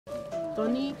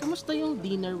Tony, kamusta yung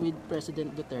dinner with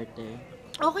President Duterte?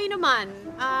 Okay naman.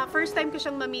 First time ko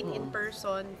siyang ma-meet in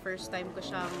person. First time ko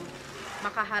siyang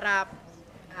makaharap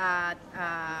at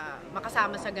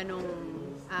makasama sa ganung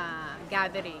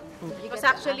gathering. It was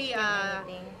actually,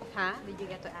 Did you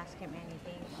get to ask him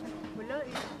anything? wala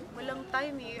eh. Walang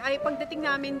time eh. Ay, pagdating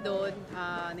namin doon,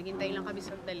 naghintay lang kami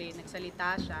sandali,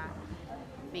 nagsalita siya.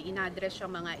 May in-address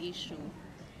siyang mga issue.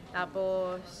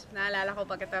 Tapos, naalala ko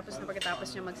pagkatapos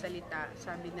niya magsalita,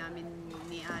 sabi namin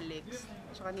ni Alex,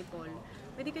 tsaka ni Paul,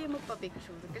 pwede kayo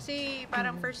magpa-picture. Kasi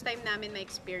parang first time namin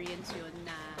ma-experience yun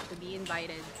na to be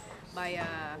invited by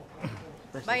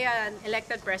an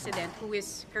elected president who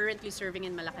is currently serving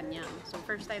in Malacañang. So,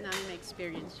 first time namin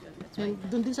ma-experience yun. That's why.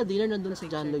 Doon din sa dinner, nandun si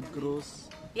JOHN LLOYD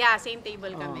Cruz. Yeah, same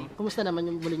table kami. Kumusta naman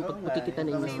yung muling pagkikita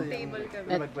ninyo? Same table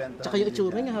kami. At tsaka yung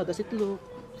itsura niya, how does it look?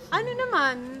 Ano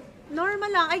naman, normal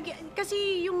lang.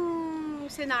 Kasi yung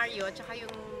scenario at saka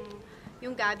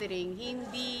yung gathering,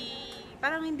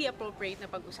 parang hindi appropriate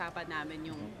na pag-usapan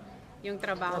namin yung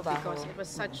trabaho because it was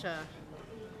such a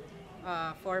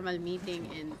formal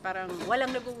meeting and parang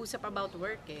walang nag-uusap about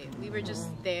work eh. We were just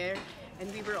there and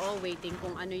we were all waiting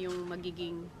kung ano yung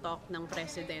magiging talk ng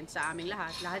president sa aming lahat.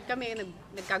 Lahat kami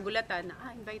nagkagulatan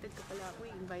na, invited ka pala.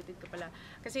 Uy, invited ka pala.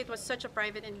 Kasi it was such a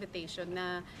private invitation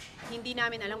na hindi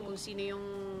namin alam kung sino yung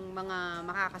mga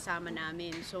makakasama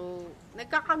namin. So,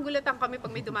 nagkakagulatan kami pag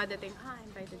may dumadating,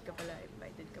 invited ka pala,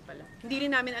 invited ka pala. Hindi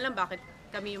rin namin alam bakit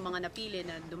kami yung mga napili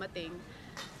na dumating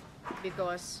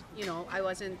because, I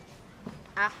wasn't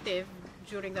active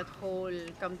during that whole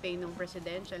campaign ng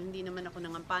presidential. Hindi naman ako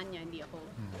nangampanya,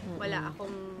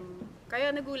 kaya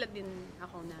nagulat din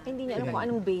ako na. Hindi niya alam kung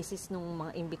anong basis ng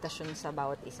mga imbitasyon sa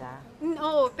bawat isa?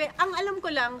 Oo, ang alam ko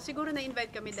lang, siguro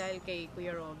na-invite kami dahil kay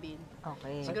Kuya Robin.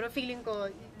 Okay. Siguro feeling ko,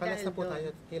 Palas na po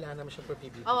tayo, kailangan naman siya for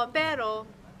PBB. Oo, pero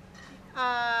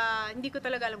hindi ko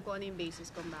talaga alam kung ano yung basis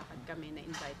kung bakit kami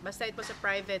na-invite. Basta it was a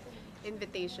private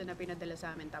invitation na pinadala sa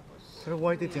amin tapos. Pero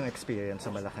worth it yung experience sa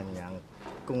Malacañang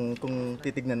kung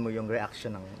titignan mo yung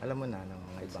reaction ng, alam mo na, ng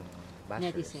mga ibang bashers.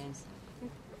 Netizens.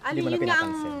 Yun nga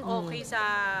ang okay sa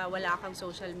wala kang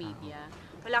social media.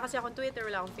 Wala kasi akong Twitter,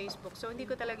 wala akong Facebook. So hindi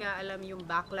ko talaga alam yung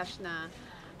backlash na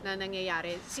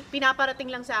nangyayari. Pinaparating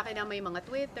lang sa akin na may mga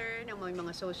Twitter, na may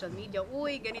mga social media.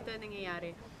 Uy, ganito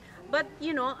nangyayari. But,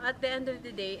 at the end of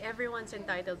the day, everyone's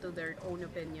entitled to their own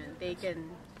opinion.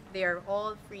 They are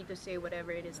all free to say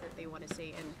whatever it is that they want to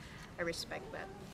say, and I respect that.